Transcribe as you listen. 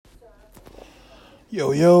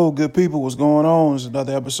Yo, good people, what's going on? It's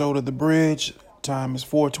another episode of The Bridge. Time is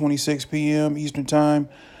 4:26 p.m. Eastern Time.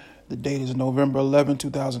 The date is November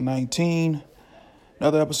 2019.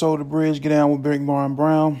 Another episode of The Bridge. Get down with Big Martin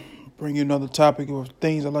Brown. Bring you another topic of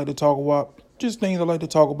things I like to talk about. Just things I like to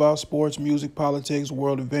talk about: sports, music, politics,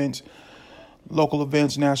 world events, local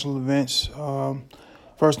events, national events.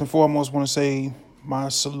 First and foremost, I want to say my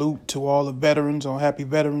salute to all the veterans on Happy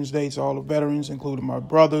Veterans Day to all the veterans, including my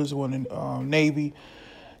brothers who are in the Navy,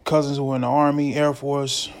 cousins who are in the Army, Air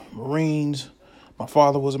Force, Marines. My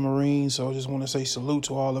father was a Marine, so I just want to say salute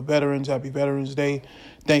to all the veterans. Happy Veterans Day.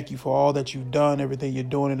 Thank you for all that you've done, everything you're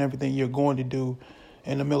doing, and everything you're going to do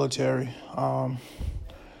in the military. My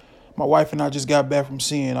wife and I just got back from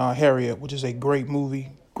seeing Harriet, which is a great movie.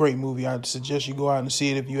 Great movie. I'd suggest you go out and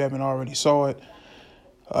see it if you haven't already saw it.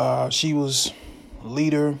 She was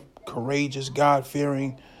leader, courageous,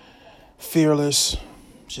 God-fearing, fearless,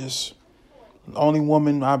 just the only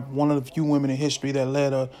woman, one of the few women in history that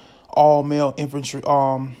led a all-male infantry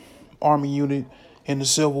army unit in the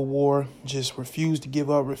Civil War. Just refused to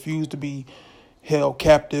give up, refused to be held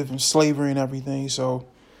captive in slavery and everything. So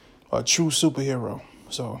a true superhero.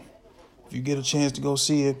 So if you get a chance to go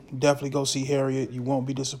see it, definitely go see Harriet. You won't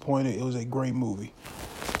be disappointed. It was a great movie.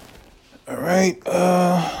 All right,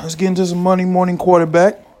 let's get into some Monday morning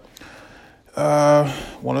quarterback.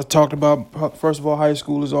 Want to talk about, first of all, high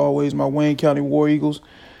school as always, my Wayne County War Eagles.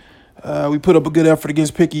 We put up a good effort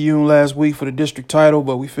against Picayune last week for the district title,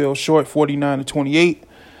 but we fell short 49-28.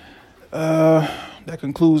 That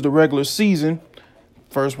concludes the regular season.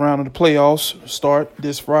 First round of the playoffs start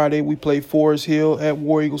this Friday. We play Forest Hill at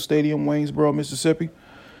War Eagle Stadium, Waynesboro, Mississippi.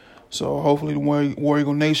 So hopefully the War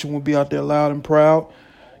Eagle Nation will be out there loud and proud,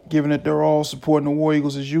 given that they're all supporting the War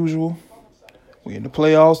Eagles as usual. We in the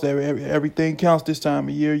playoffs. Everything counts this time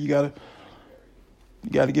of year. You gotta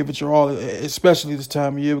give it your all, especially this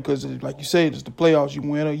time of year, because like you say, it's the playoffs. You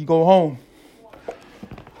win or you go home.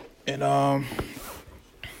 And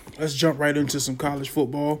let's jump right into some college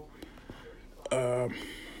football.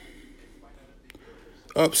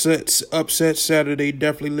 Upset Saturday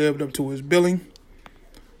definitely lived up to his billing.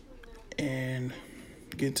 And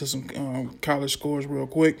get into some college scores real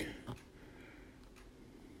quick.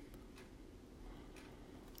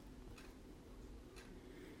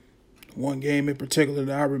 One game in particular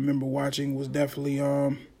that I remember watching was definitely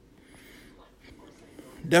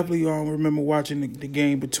remember watching the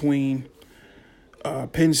game between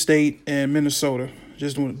Penn State and Minnesota.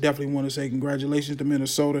 Definitely want to say congratulations to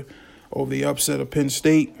Minnesota over the upset of Penn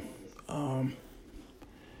State.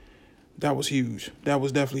 That was huge. That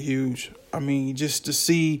was definitely huge. I mean, just to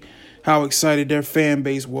see how excited their fan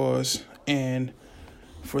base was and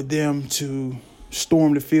for them to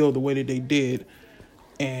storm the field the way that they did,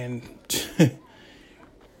 and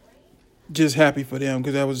just happy for them,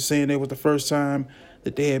 because I was saying it was the first time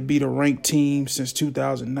that they had beat a ranked team since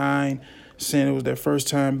 2009, saying it was their first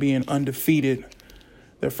time being undefeated.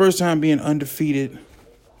 Their first time being undefeated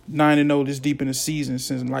 9-0 this deep in the season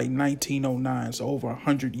since like 1909, so over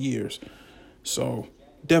 100 years. So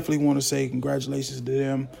definitely want to say congratulations to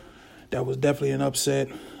them. That was definitely an upset.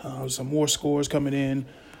 Some more scores coming in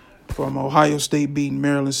from Ohio State beating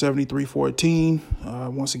Maryland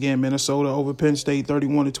 73-14. Once again, Minnesota over Penn State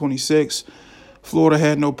 31-26. Florida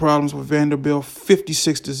had no problems with Vanderbilt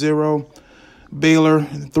 56-0. Baylor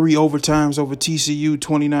in 3 overtimes over TCU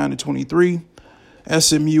 29-23.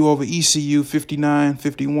 SMU over ECU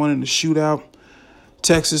 59-51 in the shootout.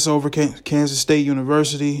 Texas over Kansas State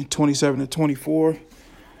University 27-24.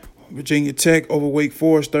 Virginia Tech over Wake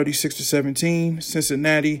Forest 36-17.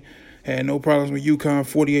 Cincinnati had no problems with UConn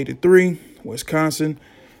 48-3. Wisconsin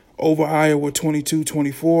over Iowa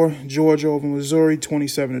 22-24. Georgia over Missouri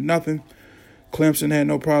 27-0. Clemson had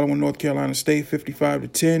no problem with North Carolina State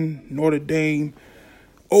 55-10. Notre Dame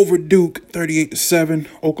over Duke 38-7.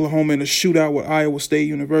 Oklahoma in a shootout with Iowa State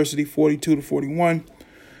University 42-41.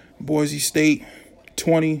 Boise State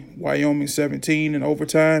 20, Wyoming 17 in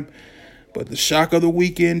overtime. But the shock of the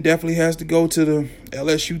weekend definitely has to go to the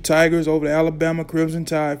LSU Tigers over the Alabama Crimson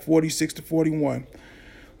Tide 46-41.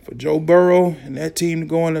 For Joe Burrow and that team to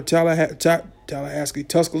go into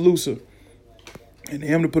Tuscaloosa, and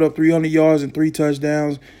him to put up 300 yards and 3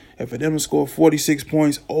 touchdowns, and for them to score 46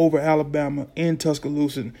 points over Alabama in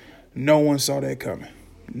Tuscaloosa, no one saw that coming.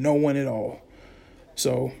 No one at all.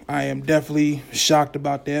 So I am definitely shocked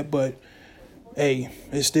about that, but hey,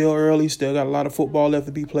 it's still early. Still got a lot of football left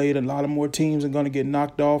to be played. A lot of more teams are going to get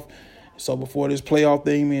knocked off. So before this playoff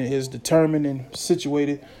thing is determined and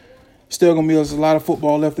situated, still going to be a lot of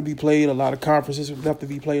football left to be played, a lot of conferences left to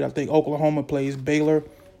be played. I think Oklahoma plays Baylor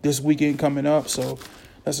this weekend coming up. So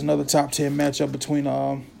That's another top 10 matchup between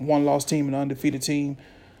one-loss team and an undefeated team.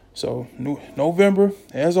 So November,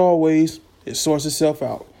 as always, it sorts itself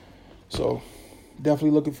out. So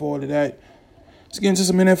definitely looking forward to that. Let's get into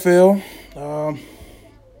some NFL.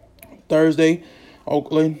 Thursday,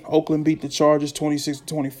 Oakland beat the Chargers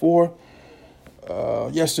 26-24.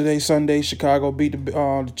 Yesterday, Sunday, Chicago beat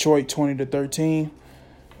Detroit 20-13.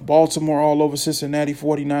 Baltimore all over Cincinnati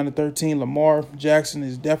 49-13. Lamar Jackson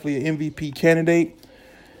is definitely an MVP candidate.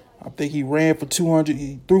 I think he ran for 200.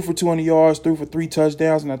 He threw for 200 yards, threw for 3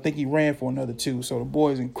 touchdowns, and I think he ran for another 2. So the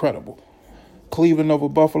boy is incredible. Cleveland over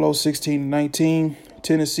Buffalo 16-19.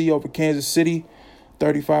 Tennessee over Kansas City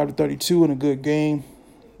 35-32 in a good game.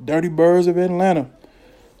 Dirty Birds of Atlanta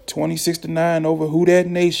 26-9 over Who Dat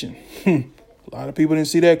Nation. A lot of people didn't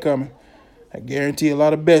see that coming. I guarantee a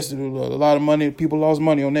lot of bets, a lot of money. People lost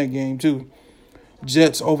money on that game too.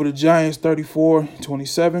 Jets over the Giants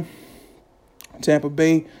 34-27. Tampa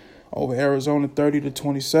Bay over Arizona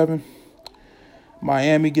 30-27.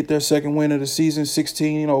 Miami get their second win of the season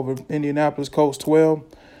 16 over Indianapolis Colts 12.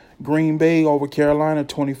 Green Bay over Carolina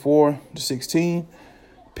 24-16.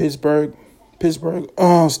 Pittsburgh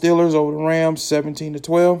Steelers over the Rams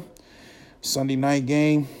 17-12. Sunday night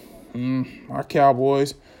game. Our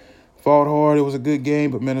Cowboys fought hard. It was a good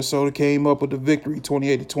game, but Minnesota came up with the victory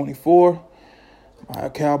 28-24. Our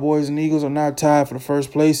Cowboys and Eagles are now tied for the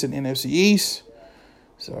first place in NFC East.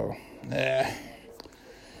 So,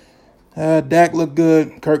 Dak looked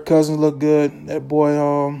good. Kirk Cousins looked good. That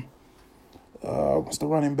boy, what's the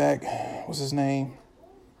running back? What's his name?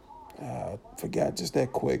 Forgot just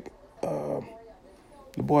that quick. The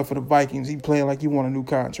boy for the Vikings, he playing like he won a new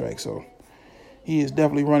contract. So, he is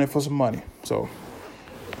definitely running for some money. So,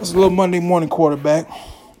 that's a little Monday morning quarterback.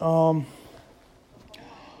 Want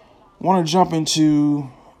to jump into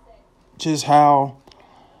just how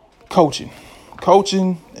coaching,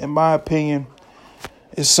 in my opinion,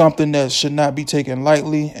 is something that should not be taken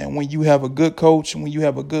lightly. And when you have a good coach,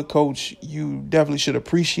 you definitely should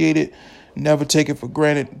appreciate it. Never take it for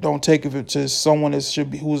granted. Don't take it to someone that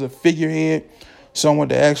who's a figurehead, someone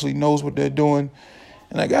that actually knows what they're doing.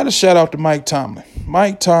 And I got to shout out to Mike Tomlin.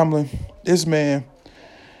 Mike Tomlin, this man,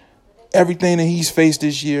 everything that he's faced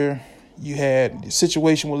this year. You had the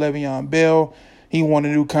situation with Le'Veon Bell. He won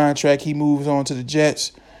a new contract. He moves on to the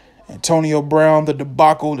Jets. Antonio Brown, the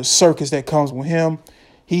debacle, the circus that comes with him.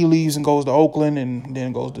 He leaves and goes to Oakland and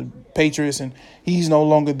then goes to Patriots, and he's no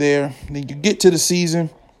longer there. Then you get to the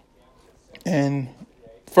season, and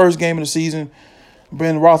first game of the season,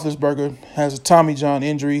 Ben Roethlisberger has a Tommy John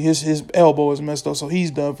injury. His elbow is messed up, so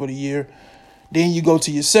he's done for the year. Then you go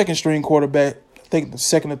to your second-string quarterback, I think the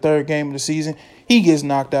second or third game of the season, he gets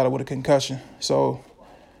knocked out with a concussion. So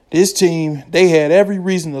this team, they had every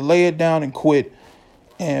reason to lay it down and quit.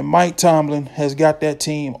 And Mike Tomlin has got that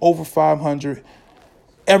team over 500.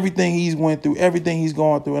 Everything he's went through, everything he's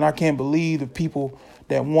gone through. And I can't believe the people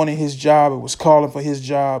that wanted his job and was calling for his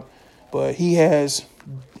job. But he has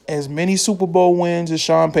as many Super Bowl wins as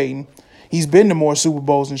Sean Payton. He's been to more Super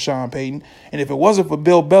Bowls than Sean Payton. And if it wasn't for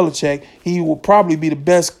Bill Belichick, he would probably be the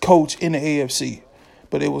best coach in the AFC.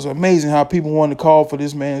 But it was amazing how people wanted to call for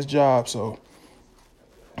this man's job. So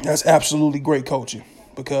that's absolutely great coaching,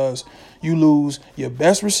 because you lose your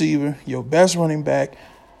best receiver, your best running back,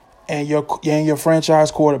 and your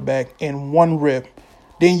franchise quarterback in one rip.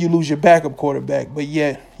 Then you lose your backup quarterback, but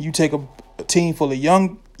yet you take a team full of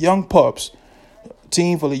young pups, a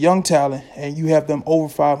team full of young talent, and you have them over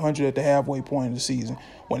 500 at the halfway point of the season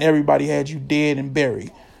when everybody had you dead and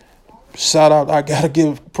buried. Shout out, I got to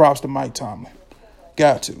give props to Mike Tomlin.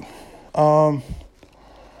 Got to.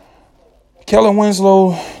 Kellen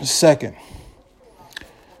Winslow II.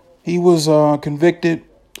 He was convicted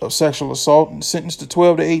of sexual assault and sentenced to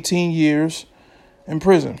 12 to 18 years in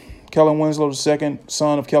prison. Kellen Winslow II,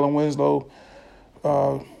 son of Kellen Winslow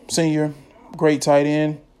Sr., great tight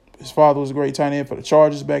end. His father was a great tight end for the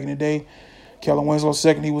Chargers back in the day. Kellen Winslow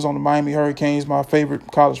II, he was on the Miami Hurricanes, my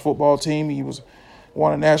favorite college football team. He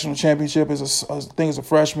won a national championship as a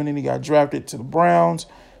freshman, and he got drafted to the Browns,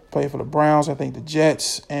 played for the Browns, I think the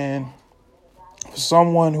Jets. And for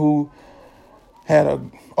someone who had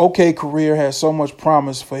an okay career, had so much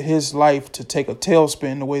promise, for his life to take a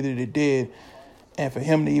tailspin the way that it did, and for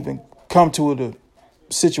him to even come to a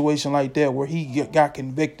situation like that where he got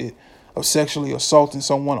convicted of sexually assaulting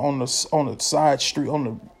someone on the side street, on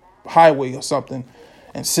the highway or something,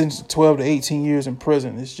 and sentenced to 12 to 18 years in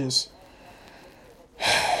prison, it's just,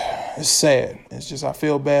 it's sad. It's just, I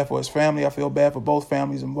feel bad for his family. I feel bad for both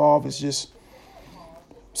families involved. It's just,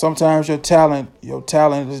 sometimes your talent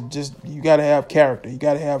is just, you got to have character. You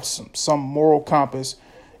got to have some moral compass,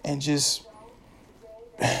 and just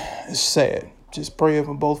it's sad. Just pray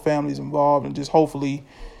for both families involved, and just hopefully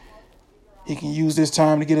he can use this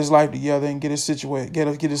time to get his life together and get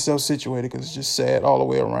himself situated, because it's just sad all the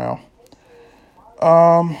way around.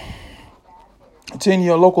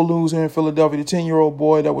 10-year local news here in Philadelphia. The 10-year-old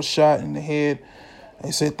boy that was shot in the head.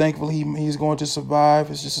 They said thankfully he's going to survive.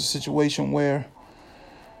 It's just a situation where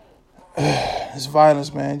it's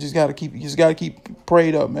violence, man. You just gotta keep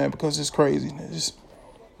prayed up, man, because it's crazy. It's just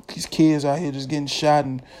these kids out here just getting shot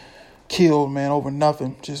and killed, man, over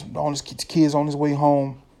nothing. Just on his kids on his way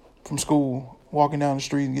home from school, walking down the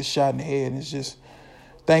street and get shot in the head. And it's just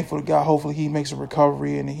thankful to God. Hopefully he makes a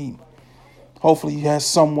recovery and hopefully he has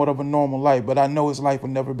somewhat of a normal life. But I know his life will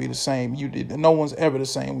never be the same. No one's ever the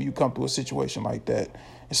same when you come through a situation like that,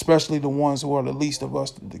 especially the ones who are the least of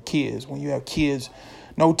us, the kids. When you have kids,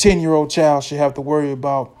 no 10-year-old child should have to worry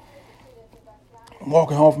about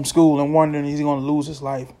walking home from school and wondering he's going to lose his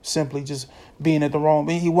life simply just being at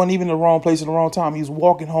he wasn't even in the wrong place at the wrong time. He was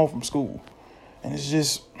walking home from school. And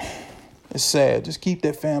it's sad. Just keep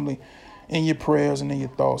that family in your prayers and in your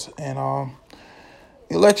thoughts. And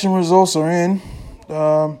election results are in.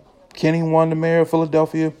 Kenny won the mayor of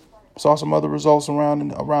Philadelphia. Saw some other results around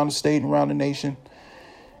the state and around the nation.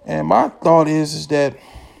 And my thought is that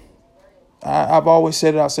I've always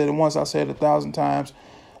said it. I said it once. I said it 1,000 times.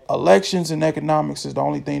 Elections and economics is the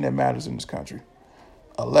only thing that matters in this country.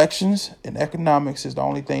 Elections and economics is the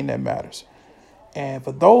only thing that matters. And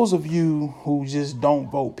for those of you who just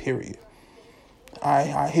don't vote, period,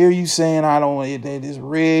 I hear you saying that it's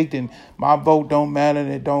rigged and my vote don't matter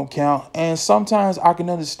and it don't count. And sometimes I can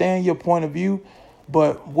understand your point of view,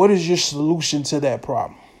 but what is your solution to that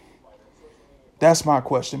problem? That's my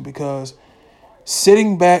question, because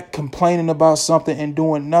sitting back, complaining about something and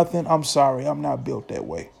doing nothing, I'm sorry, I'm not built that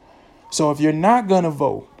way. So if you're not going to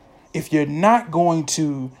vote, if you're not going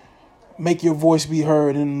to make your voice be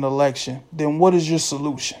heard in an election, then what is your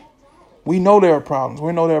solution? We know there are problems.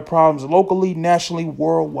 We know there are problems locally, nationally,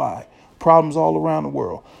 worldwide, problems all around the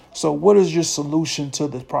world. So what is your solution to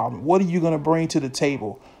this problem? What are you going to bring to the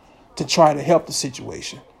table to try to help the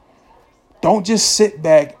situation? Don't just sit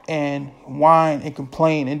back and whine and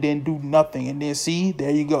complain and then do nothing and then see, there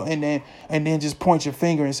you go. And then just point your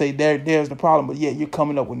finger and say, there's the problem. But yet you're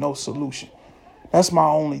coming up with no solution. That's my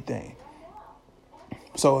only thing.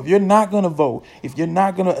 So if you're not going to vote, if you're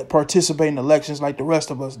not going to participate in elections like the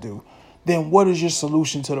rest of us do, then what is your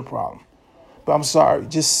solution to the problem? But I'm sorry,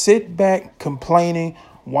 just sit back complaining,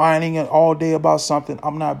 whining all day about something.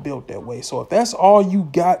 I'm not built that way. So if that's all you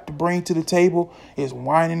got to bring to the table is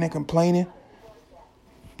whining and complaining,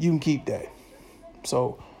 you can keep that.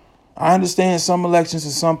 So I understand some elections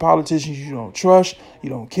and some politicians you don't trust, you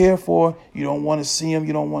don't care for, you don't want to see them,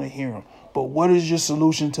 you don't want to hear them. But what is your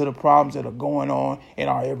solution to the problems that are going on in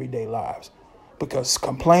our everyday lives? Because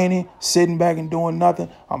complaining, sitting back and doing nothing,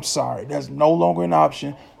 I'm sorry, that's no longer an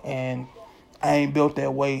option. And I ain't built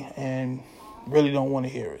that way and really don't want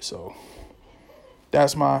to hear it. So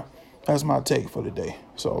that's my take for today.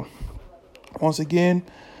 So once again,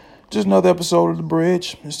 just another episode of The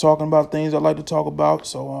Bridge. Just talking about things I like to talk about.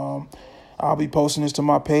 So I'll be posting this to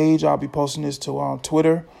my page. I'll be posting this to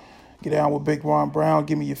Twitter. Get down with Big Ron Brown.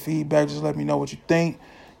 Give me your feedback. Just let me know what you think.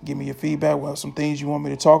 Give me your feedback. Well, some things you want me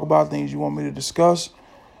to talk about, things you want me to discuss.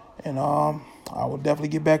 And I will definitely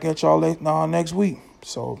get back at y'all next week.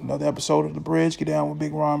 So another episode of The Bridge. Get down with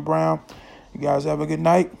Big Ron Brown. You guys have a good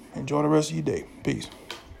night. Enjoy the rest of your day. Peace.